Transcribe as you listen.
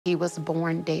He was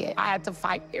born dead. I had to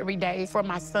fight every day for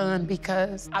my son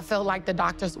because I felt like the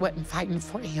doctors wasn't fighting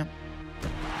for him.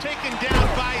 Taken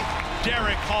down by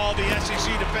Derick Hall, the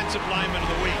SEC Defensive Lineman of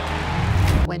the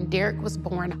Week. When Derick was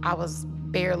born, I was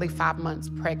barely 5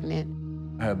 months pregnant.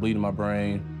 I had bleeding in my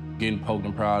brain, getting poked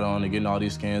and proud on, and getting all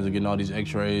these scans and getting all these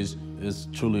x-rays. It's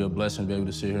truly a blessing to be able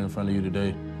to sit here in front of you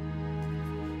today.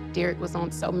 Derick was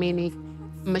on so many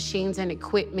machines and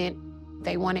equipment.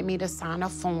 They wanted me to sign a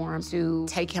form to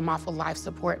take him off of life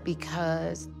support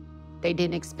because they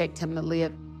didn't expect him to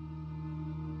live.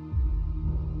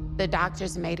 The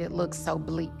doctors made it look so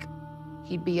bleak.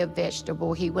 He'd be a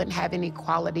vegetable. He wouldn't have any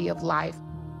quality of life.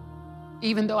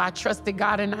 Even though I trusted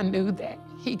God and I knew that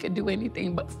he could do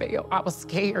anything but fail, I was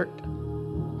scared.